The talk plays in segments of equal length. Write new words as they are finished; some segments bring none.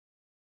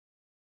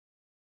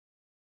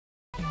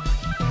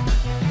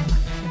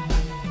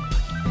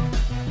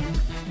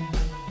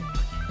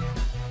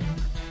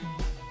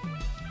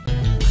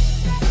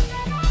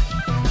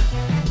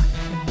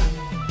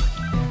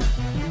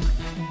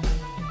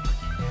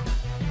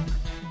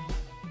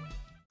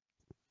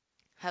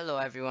Hello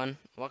everyone,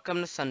 welcome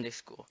to Sunday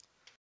School.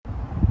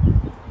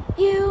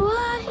 You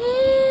are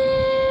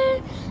here,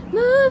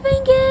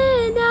 moving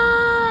in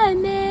our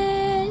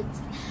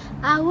midst.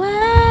 I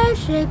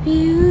worship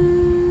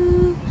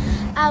you,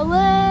 I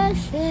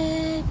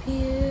worship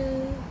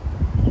you.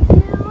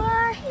 You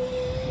are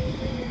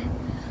here,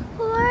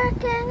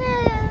 working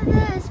in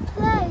this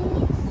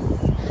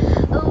place.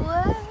 I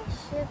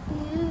worship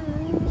you,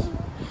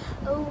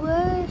 I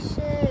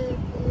worship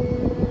you.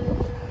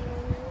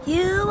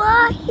 You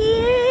are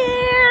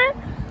here,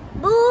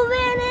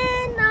 moving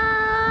in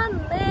our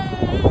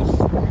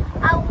midst.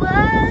 I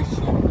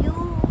worship you,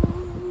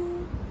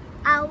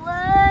 I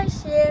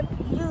worship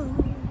you.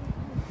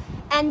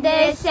 And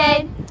they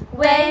said,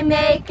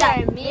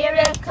 Waymaker,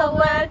 miracle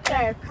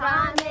worker,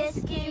 promise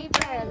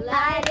keeper,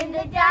 light in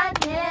the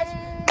darkness.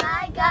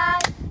 My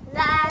God,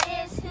 that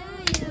is who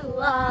you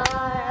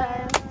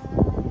are.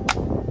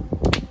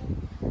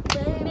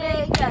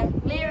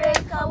 Waymaker,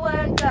 miracle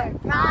worker,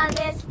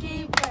 promise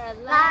keeper,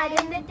 light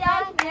in the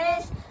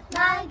darkness.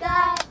 My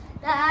God,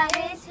 that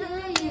is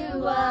who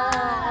you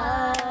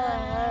are.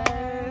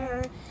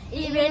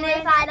 Even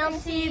if I don't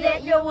see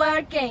that you're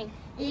working,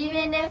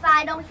 even if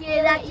I don't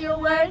hear that you're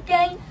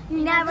working,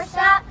 you never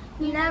stop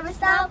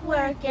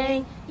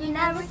working. You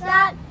never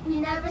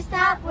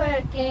stop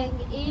working.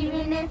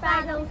 Even if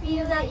I don't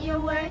feel that you're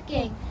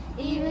working,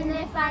 even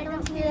if I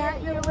don't feel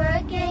that you're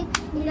working,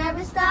 you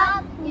never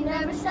stop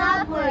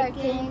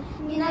working.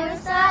 You never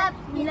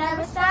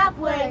stop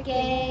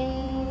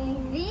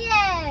working.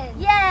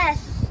 Yes.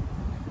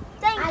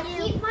 Thank you.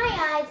 I keep my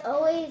eyes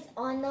always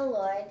on the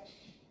Lord.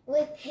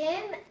 With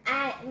him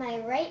at my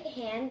right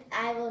hand,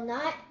 I will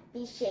not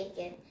be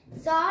shaken.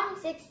 Psalm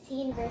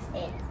 16, verse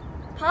 8.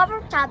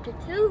 Proverbs chapter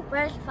 2,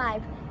 verse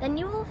 5. Then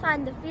you will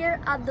find the fear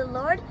of the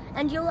Lord,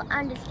 and you will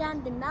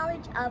understand the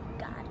knowledge of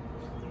God.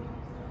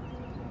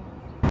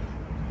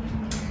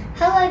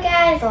 Hello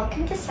guys,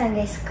 welcome to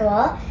Sunday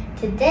School.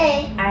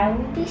 Today I'll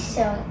be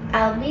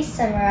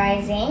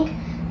summarizing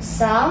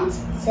Psalms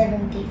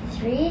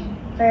 73,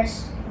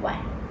 verse 1.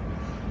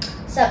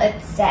 So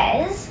it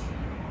says,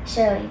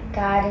 surely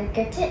God is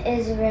good to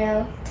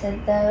Israel, to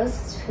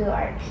those who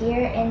are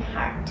pure in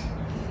heart.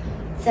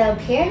 So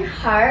pure in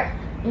heart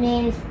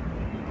means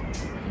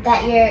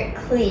that you're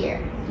clear.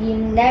 You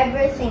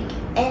never think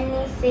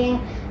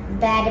anything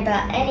bad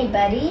about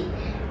anybody,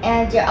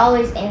 and you're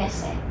always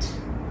innocent.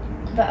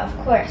 But of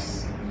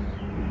course,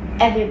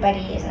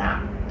 everybody is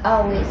not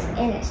always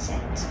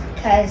innocent,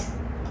 because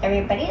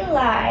everybody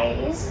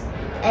lies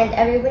and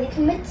everybody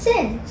commits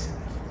sins.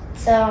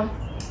 So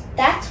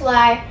that's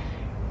why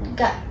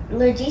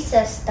Lord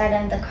Jesus died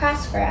on the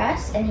cross for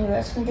us, and he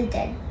rose from the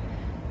dead.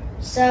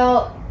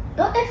 So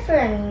what if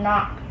you're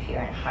not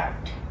pure in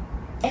heart?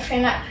 If you're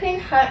not pure in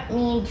heart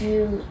means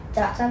you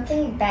thought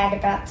something bad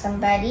about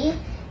somebody,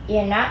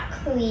 you're not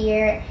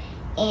clear,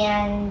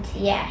 and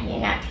you're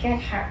not pure in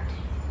heart.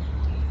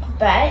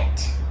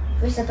 But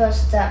we're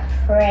supposed to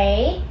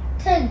pray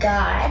to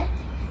God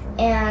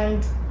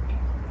and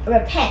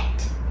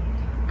repent.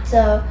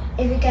 So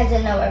if you guys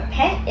don't know what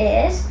repent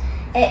is,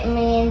 it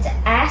means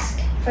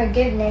ask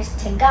forgiveness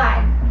to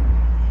God.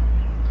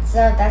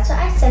 So that's what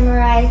I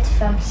summarized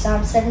from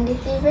Psalm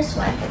 73, verse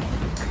 1.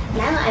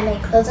 Now I may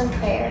close in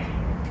prayer.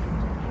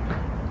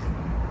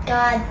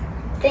 God,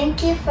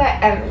 thank you for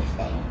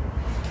everything.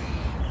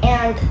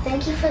 And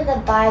thank you for the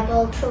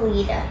Bible to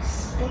lead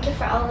us. Thank you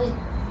for always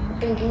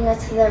bringing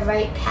us to the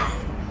right path.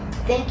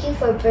 Thank you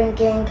for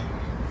bringing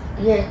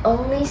your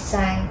only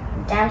Son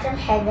down from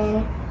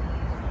heaven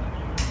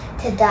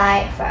to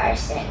die for our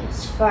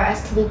sins, for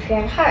us to be pure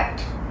in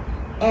heart.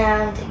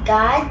 And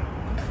God,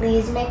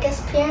 please make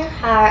us pure in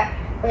heart.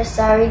 We're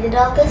sorry we did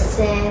all the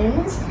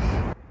sins,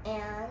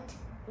 and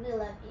we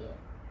love you.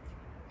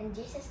 In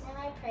Jesus' name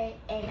I pray,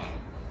 amen.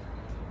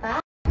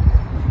 Bye.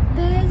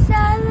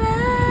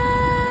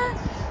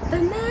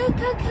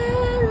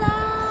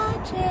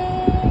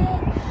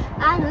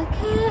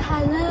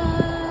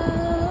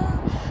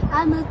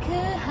 I'm a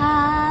good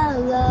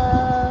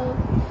hello.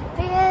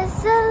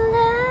 There's a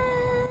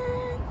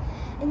land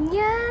in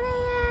your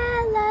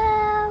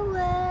yellow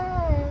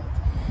world.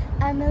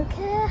 I'm a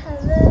good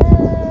hello.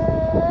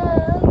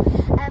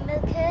 I'm a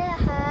good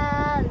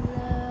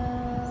hello.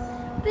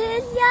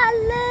 There's your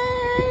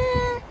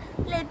land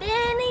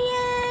living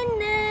in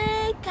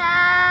the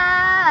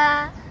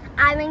car.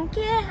 I'm a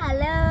good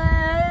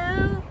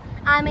hello.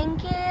 I'm a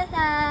good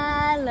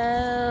hello.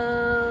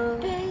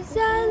 There's a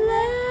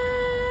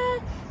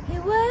land.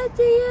 What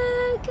do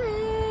you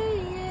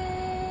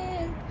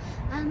get?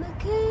 I'm a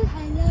good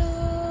hello.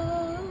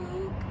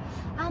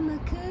 I'm a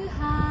good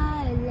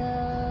hello.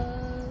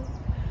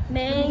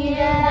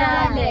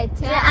 Mengalet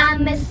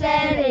I'm a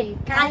city.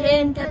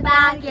 Kahin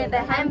tabak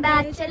behind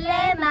back to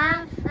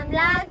lema. I'm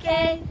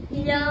lucky,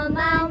 you know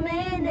my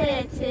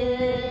minute.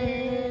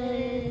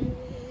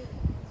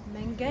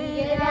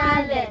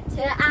 Mengalet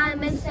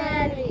I'm a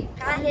city.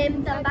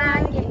 Kahin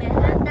tabak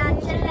behind back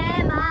to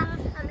lema.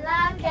 I'm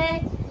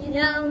lucky.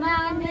 No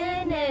more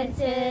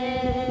minutes.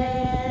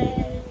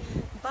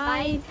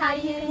 By time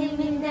you him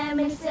in them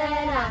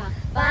እንደምንሰራ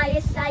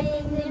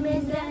ባያሳየኝም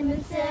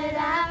እንደምንሰራ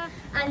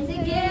አንተ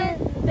ግን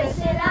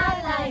በስራ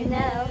ላይ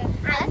ነው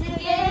አንተ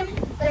ግን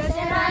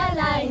በስራ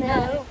ላይ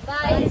ነው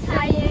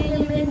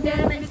ባያሳየኝም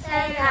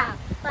እንደምንሰራ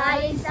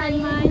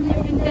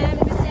ባያሳየኝም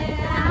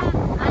እንደምንሰራ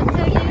አንተ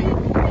ግን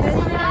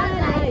በስራ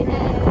ላይ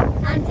ነው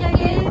አንተ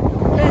ግን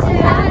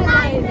በስራ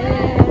ላይ ነው.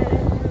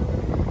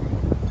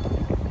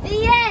 The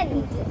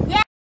end.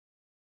 Yeah.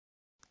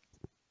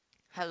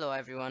 Hello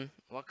everyone,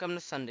 welcome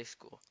to Sunday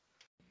School.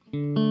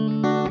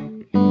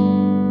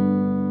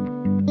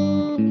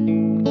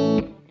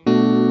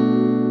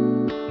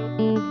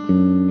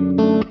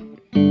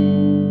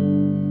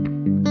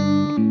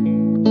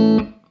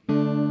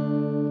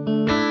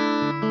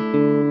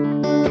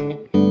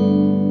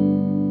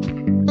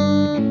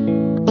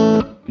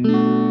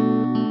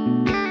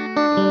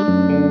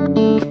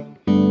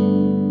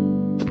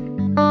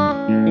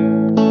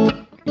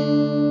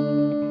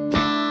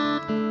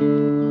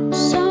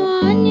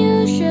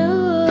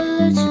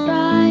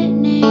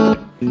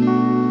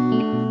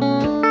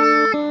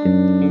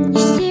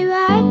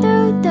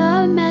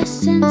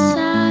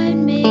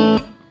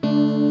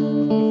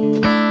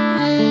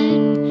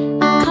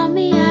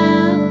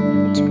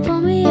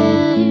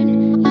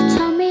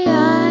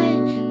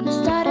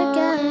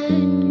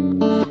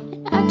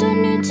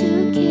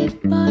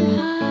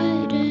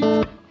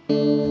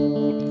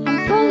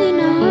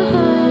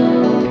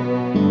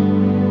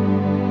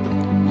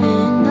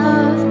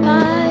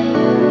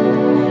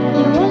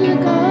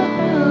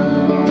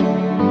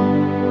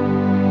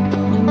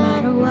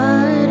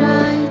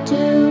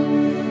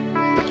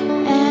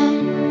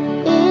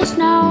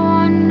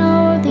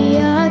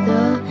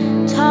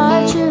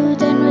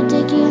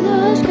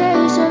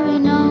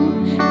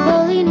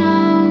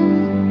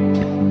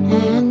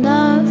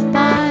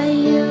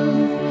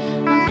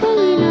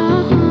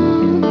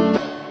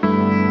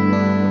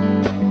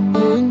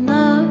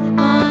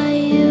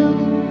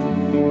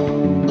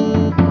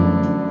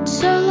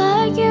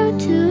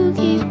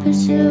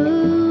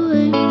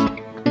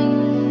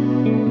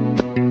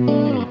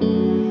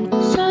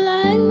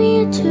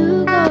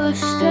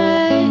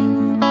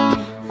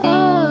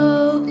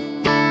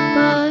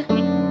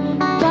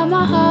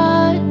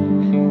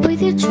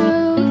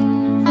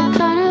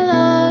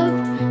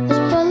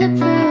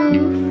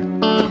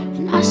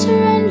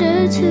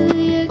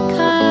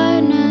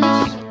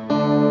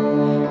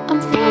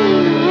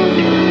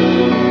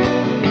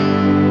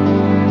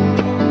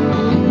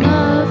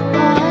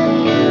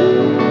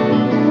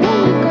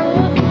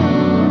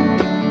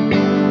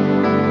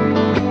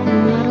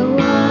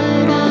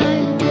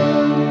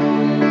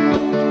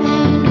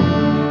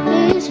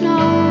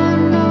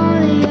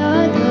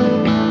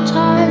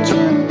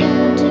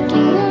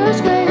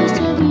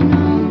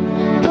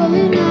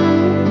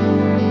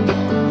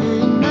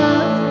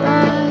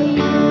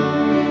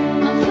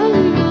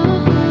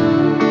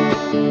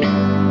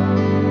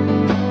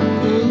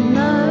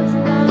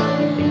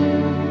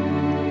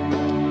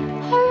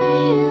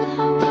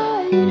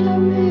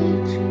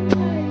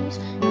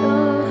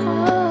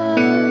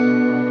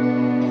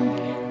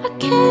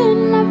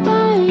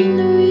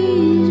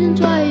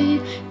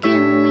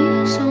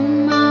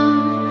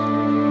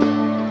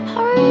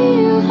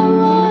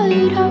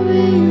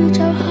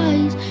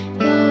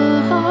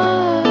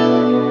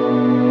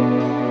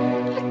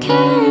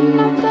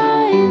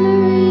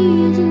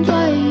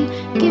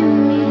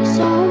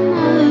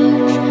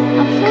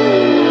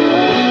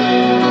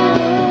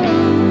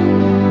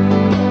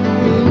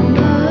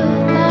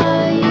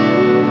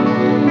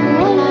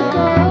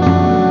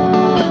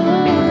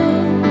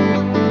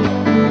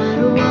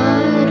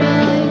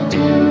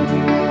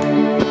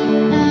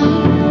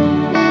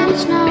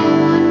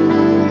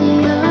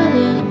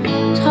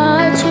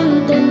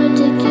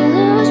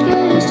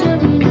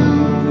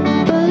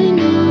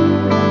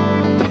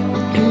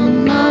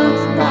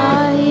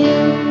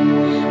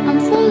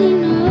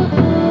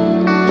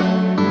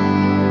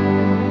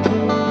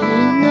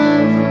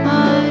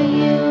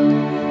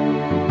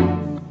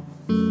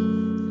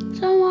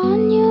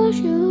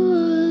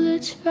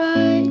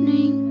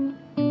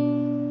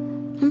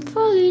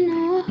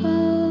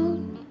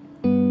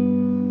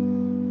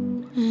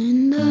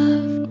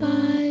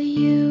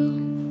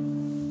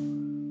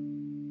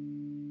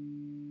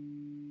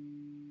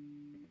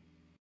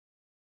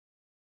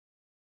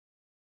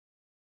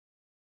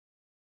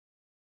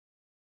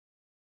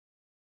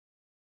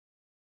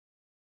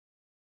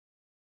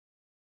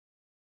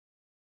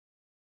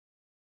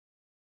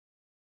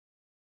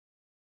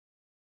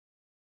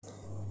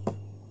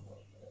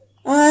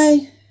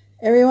 Hi,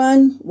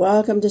 everyone.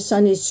 Welcome to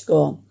Sunday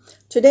School.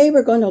 Today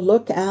we're going to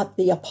look at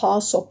the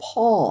Apostle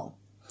Paul.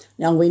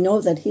 Now we know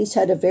that he's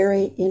had a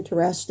very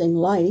interesting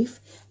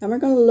life, and we're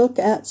going to look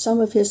at some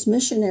of his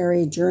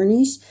missionary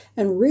journeys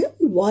and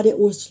really what it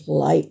was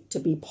like to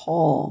be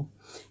Paul.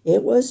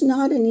 It was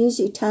not an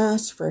easy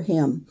task for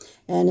him.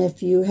 And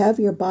if you have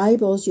your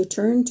Bibles, you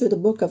turn to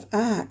the book of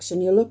Acts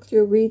and you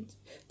read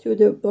through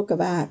the book of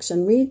Acts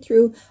and read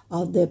through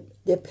the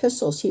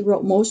epistles. He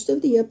wrote most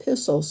of the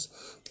epistles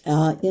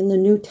in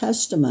the New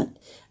Testament.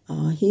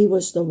 he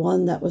was the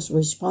one that was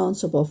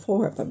responsible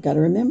for it. But we've got to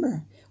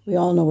remember, we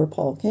all know where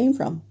Paul came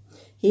from.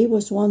 He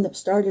was one that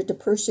started to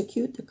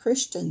persecute the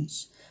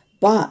Christians.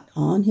 But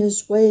on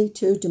his way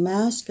to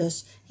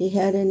Damascus, he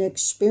had an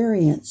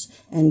experience.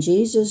 And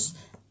Jesus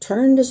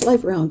turned his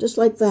life around just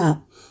like that.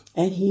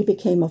 And he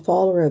became a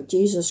follower of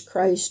Jesus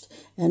Christ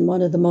and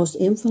one of the most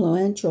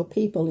influential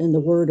people in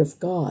the Word of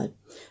God.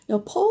 Now,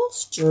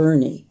 Paul's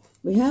journey,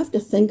 we have to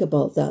think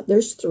about that.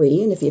 There's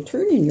 3, and if you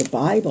turn in your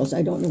Bibles,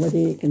 I don't know whether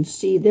you can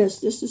see this.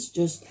 This is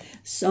just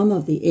some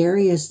of the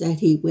areas that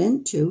he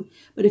went to.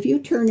 But if you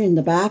turn in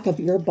the back of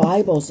your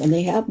Bibles, and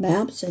they have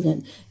maps in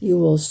it, you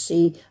will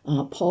see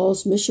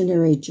Paul's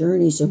missionary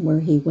journeys and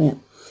where he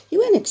went. He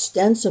went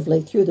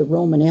extensively through the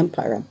Roman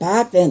Empire. And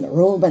back then, the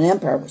Roman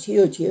Empire was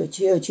huge, huge,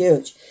 huge,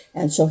 huge.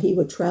 And so he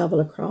would travel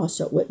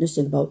across it,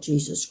 witnessing about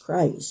Jesus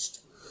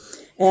Christ.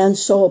 And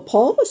so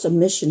Paul was a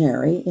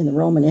missionary in the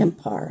Roman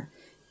Empire.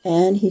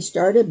 And he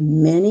started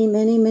many,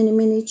 many, many,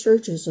 many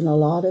churches in a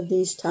lot of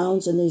these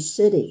towns and these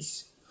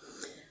cities.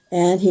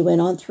 And he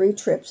went on 3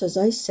 trips, as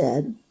I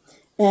said.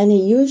 And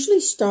he usually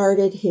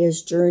started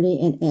his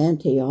journey in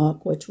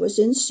Antioch, which was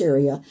in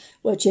Syria,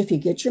 which if you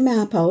get your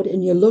map out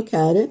and you look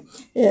at it,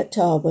 it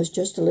was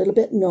just a little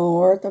bit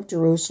north of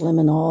Jerusalem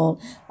and all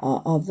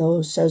of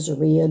those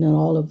Caesarea and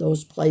all of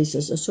those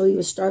places. And so he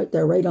would start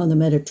there right on the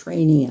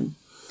Mediterranean.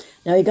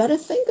 Now you got to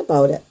think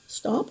about it.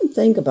 Stop and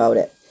think about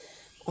it.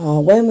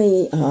 When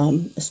we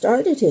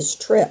started his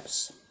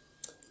trips,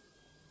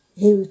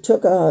 he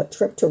took a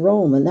trip to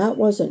Rome, and that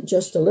wasn't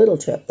just a little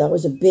trip. That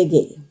was a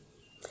biggie.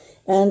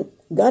 And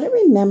got to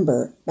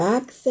remember,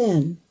 back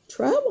then,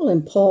 travel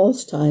in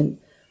Paul's time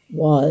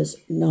was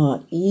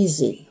not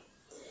easy.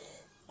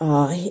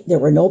 There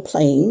were no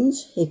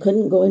planes. He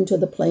couldn't go into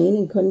the plane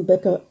and couldn't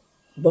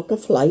book a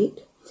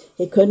flight.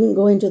 He couldn't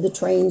go into the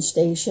train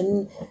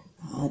station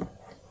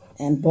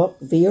and book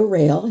via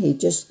rail. He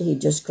just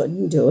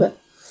couldn't do it.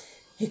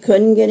 He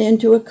couldn't get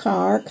into a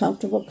car,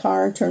 comfortable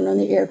car, turn on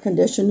the air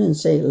conditioner and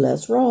say,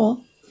 let's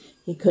roll.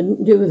 He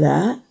couldn't do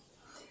that.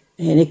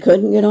 And he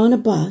couldn't get on a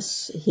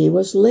bus. He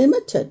was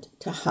limited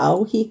to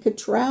how he could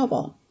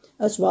travel,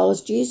 as well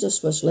as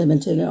Jesus was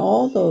limited. And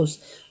all those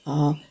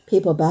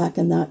people back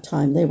in that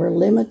time, they were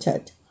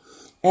limited.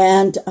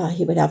 And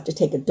he would have to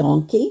take a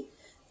donkey,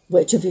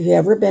 which if you've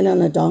ever been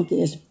on a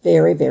donkey is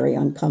very, very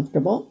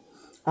uncomfortable.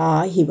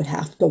 He would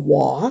have to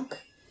walk.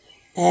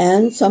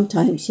 And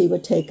sometimes he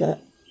would take a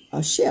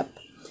ship.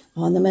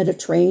 On the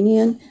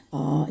Mediterranean,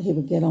 he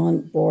would get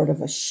on board of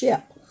a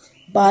ship.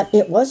 But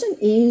it wasn't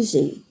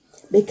easy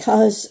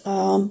because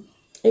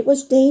it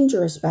was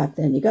dangerous back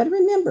then. You got to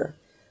remember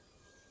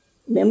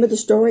the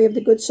story of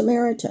the Good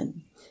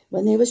Samaritan.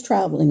 When they was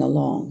traveling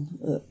along,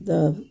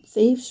 the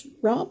thieves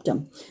robbed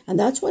him. And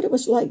that's what it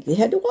was like. You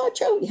had to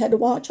watch out. You had to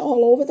watch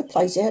all over the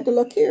place. You had to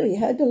look here. You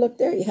had to look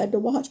there. You had to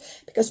watch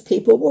because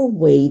people were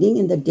waiting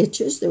in the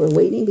ditches. They were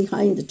waiting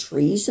behind the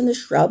trees and the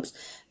shrubs.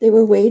 They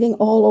were waiting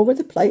all over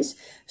the place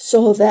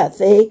so that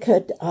they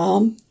could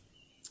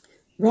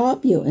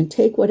rob you and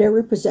take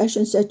whatever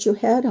possessions that you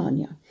had on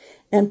you.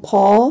 And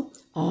Paul,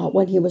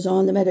 when he was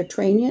on the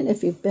Mediterranean,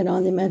 if you've been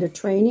on the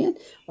Mediterranean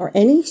or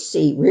any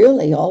sea,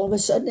 really, all of a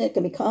sudden it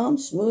can become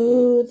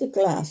smooth as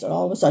glass. And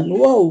all of a sudden,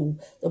 whoa,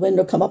 the wind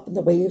will come up and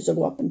the waves will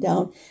go up and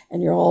down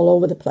and you're all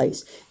over the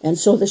place. And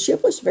so the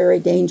ship was very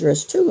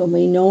dangerous too. And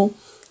we know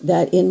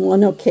that in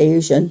one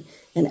occasion,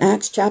 in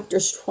Acts chapter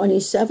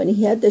 27,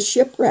 he had the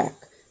shipwreck.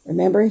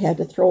 Remember, he had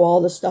to throw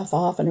all the stuff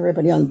off and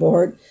everybody on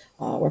board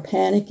were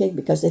panicking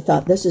because they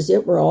thought, this is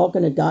it, we're all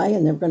going to die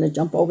and they're going to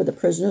jump over the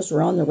prisoners who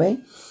are on their way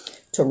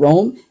to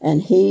Rome.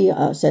 And he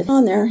said,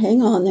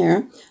 hang on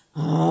there,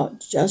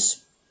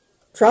 just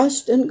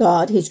trust in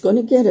God, he's going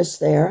to get us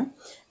there.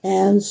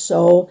 And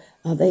so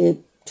they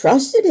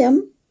trusted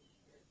him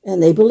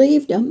and they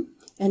believed him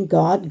and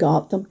God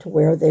got them to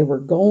where they were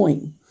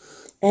going.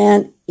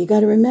 And you got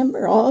to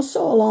remember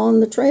also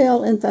along the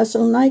trail in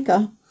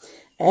Thessalonica,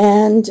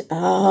 and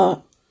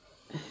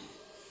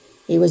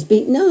he was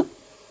beaten up.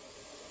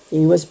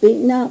 He was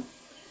beaten up.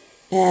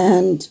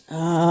 And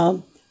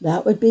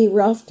that would be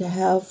rough to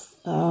have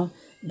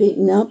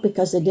beaten up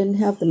because they didn't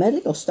have the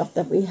medical stuff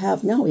that we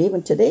have now.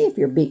 Even today, if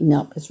you're beaten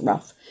up, it's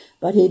rough.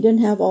 But he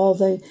didn't have all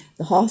the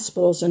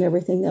hospitals and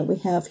everything that we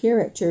have here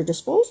at your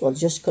disposal.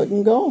 Just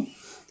couldn't go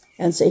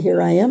and say,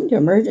 here I am to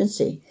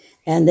emergency.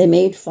 And they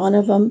made fun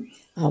of him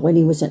when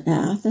he was in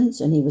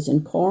Athens and he was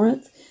in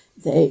Corinth.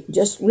 They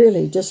just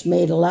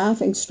made a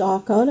laughing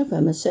stock out of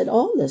him and said,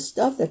 all this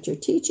stuff that you're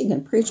teaching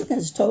and preaching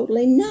is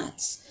totally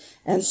nuts.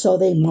 And so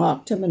they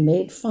mocked him and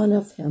made fun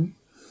of him.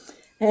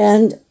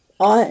 And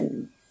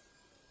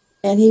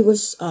he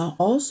was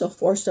also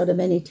forced out of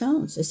many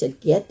towns. They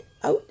said, get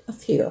out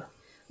of here.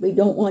 We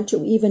don't want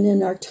you even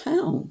in our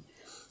town.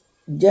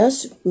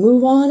 Just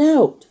move on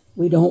out.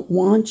 We don't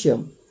want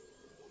you.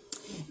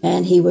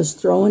 And he was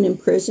thrown in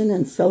prison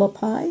in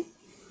Philippi.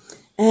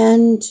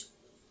 And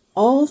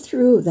all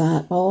through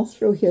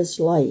his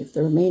life,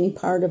 the remaining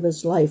part of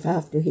his life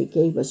after he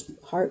gave his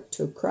heart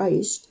to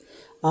Christ,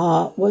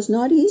 was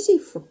not easy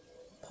for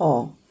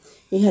Paul.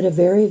 He had a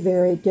very,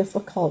 very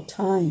difficult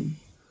time.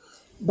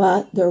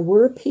 But there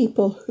were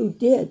people who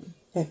did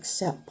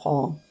accept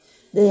Paul.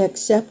 They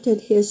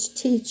accepted his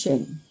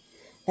teaching,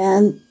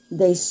 and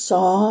they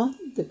saw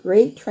the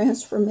great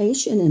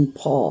transformation in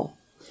Paul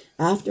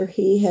after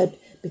he had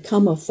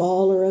become a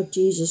follower of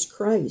Jesus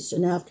Christ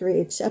and after he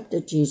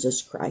accepted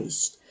Jesus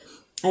Christ.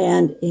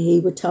 And he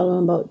would tell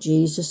them about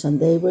Jesus, and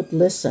they would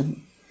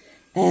listen.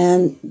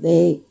 And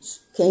they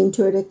came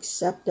to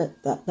accept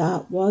it, that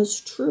that was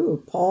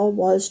true. Paul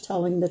was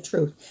telling the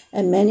truth.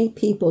 And many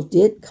people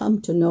did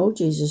come to know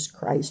Jesus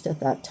Christ at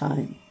that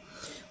time.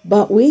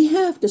 But we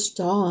have to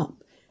stop.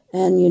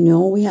 And,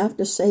 we have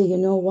to say, you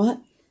know what?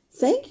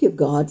 Thank you,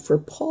 God, for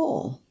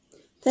Paul.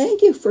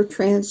 Thank you for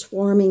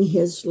transforming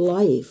his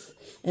life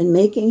and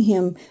making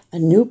him a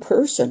new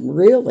person,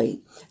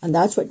 really. And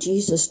that's what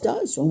Jesus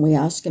does when we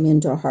ask him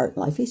into our heart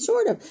life. He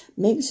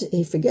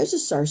he forgives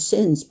us our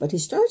sins, but he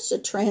starts to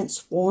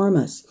transform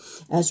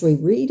us as we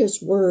read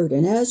his word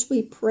and as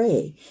we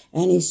pray.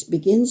 And he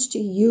begins to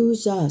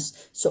use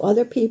us so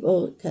other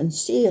people can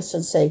see us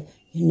and say,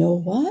 you know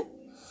what?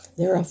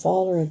 They're a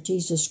follower of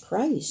Jesus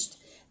Christ.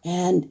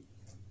 And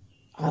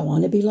I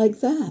want to be like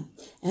that.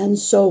 And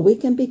so we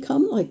can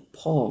become like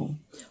Paul.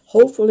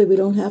 Hopefully we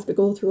don't have to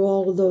go through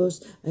all of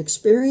those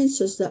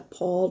experiences that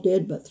Paul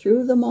did, but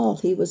through them all,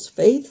 he was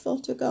faithful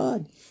to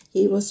God.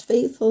 He was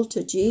faithful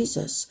to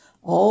Jesus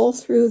all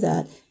through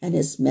that, and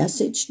his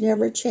message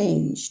never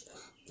changed.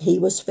 He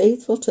was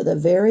faithful to the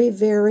very,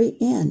 very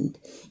end,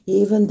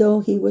 even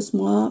though he was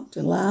mocked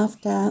and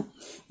laughed at.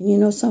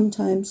 And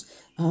sometimes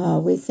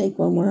we think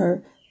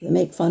they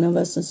make fun of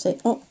us and say,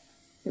 oh,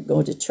 you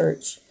go to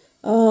church.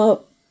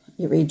 Oh,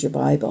 you read your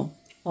Bible.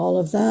 All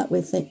of that,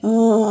 we think,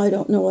 oh, I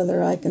don't know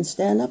whether I can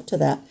stand up to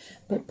that.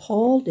 But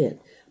Paul did.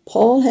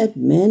 Paul had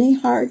many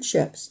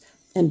hardships.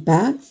 And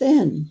back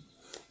then,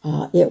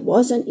 it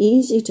wasn't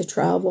easy to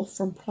travel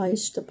from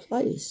place to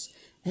place.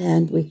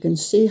 And we can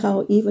see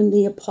how even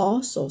the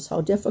apostles,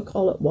 how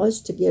difficult it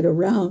was to get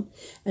around.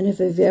 And if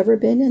you've ever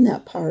been in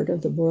that part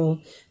of the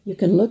world, you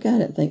can look at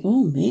it and think,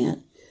 oh,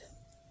 man,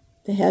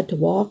 they had to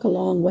walk a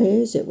long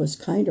ways. It was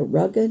kind of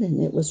rugged,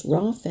 and it was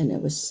rough, and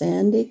it was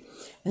sandy.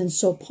 And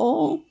so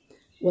Paul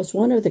was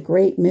one of the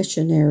great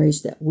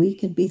missionaries that we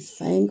can be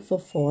thankful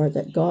for,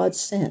 that God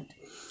sent.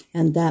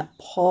 And that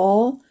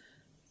Paul,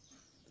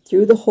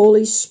 through the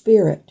Holy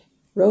Spirit,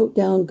 wrote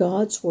down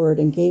God's word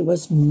and gave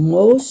us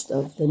most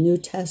of the New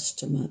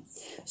Testament.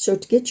 So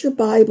to get your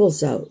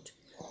Bibles out,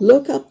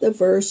 look up the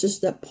verses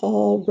that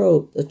Paul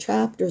wrote, the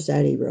chapters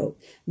that he wrote.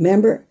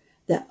 Remember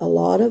that a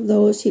lot of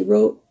those he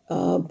wrote,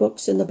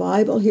 books in the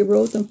Bible, he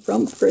wrote them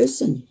from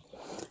prison.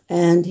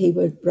 And he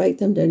would write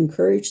them to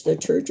encourage the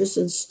churches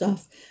and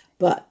stuff.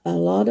 But a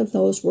lot of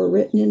those were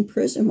written in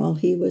prison while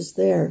he was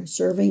there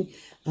serving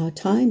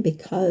time,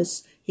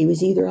 because he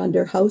was either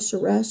under house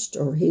arrest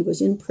or he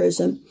was in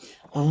prison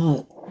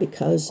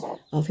because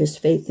of his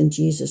faith in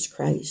Jesus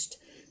Christ.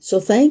 So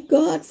thank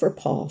God for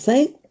Paul.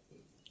 Thank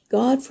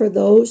God for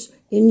those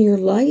in your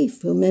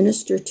life who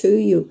minister to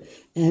you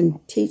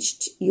and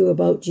teach you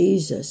about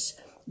Jesus,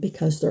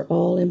 because they're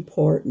all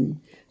important.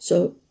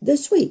 So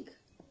this week,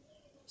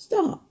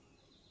 stop.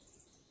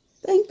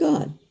 Thank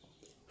God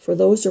for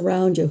those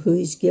around you who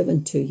he's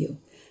given to you.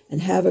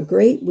 And have a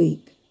great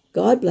week.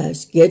 God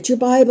bless. Get your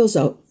Bibles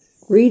out.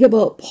 Read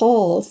about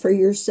Paul for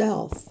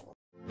yourself.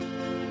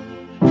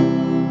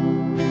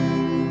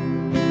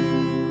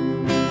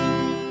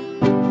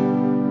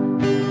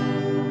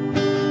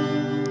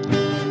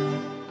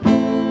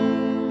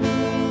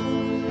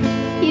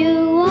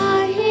 You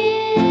are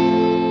here.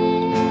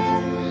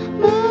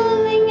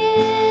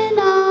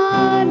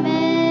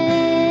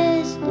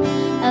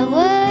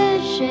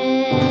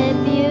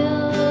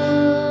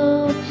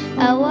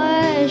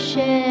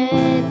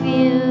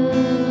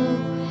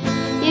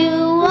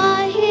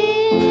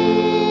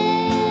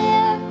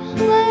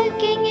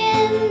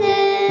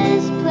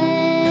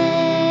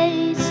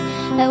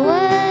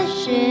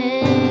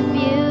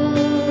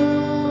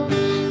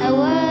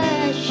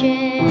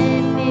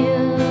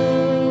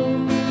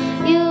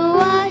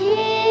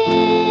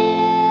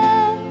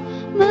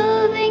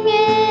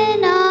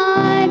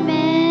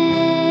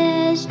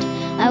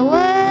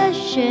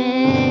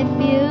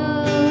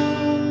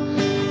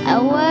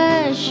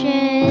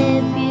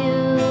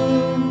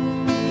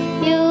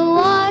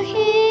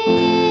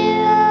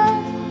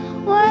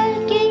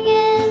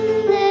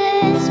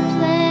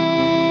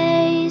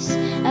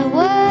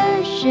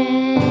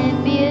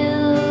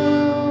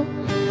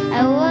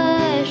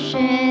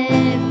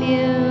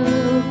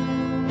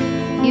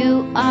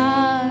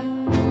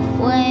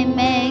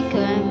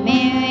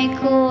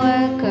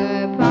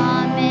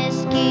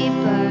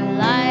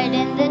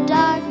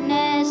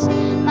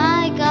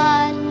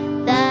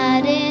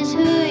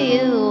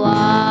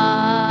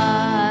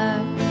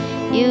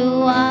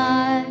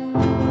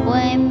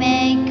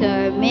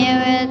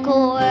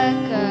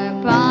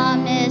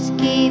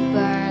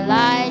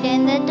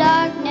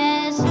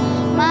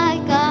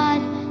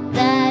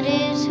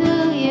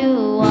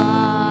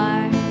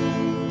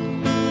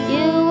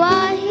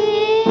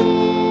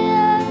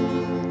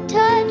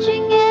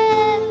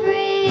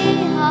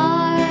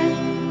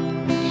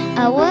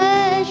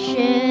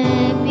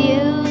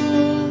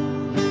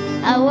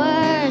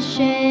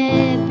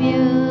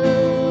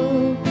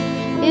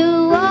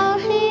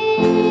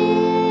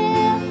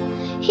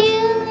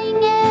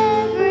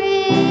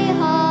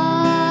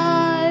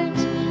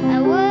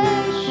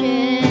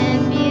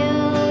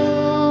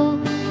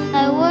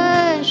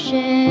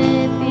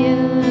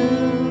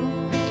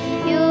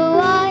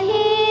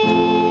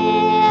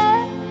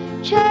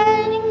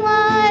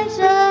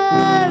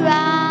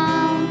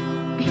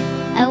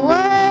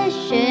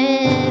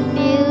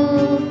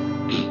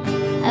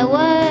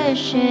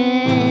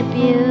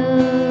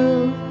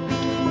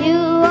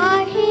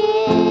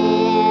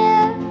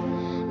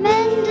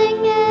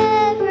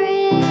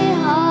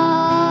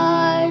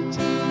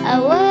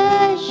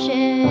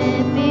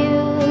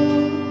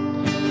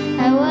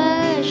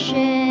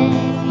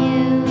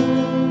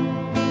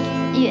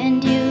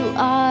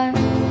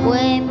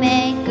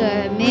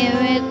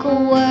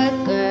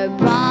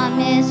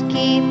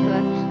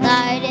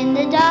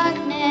 the dark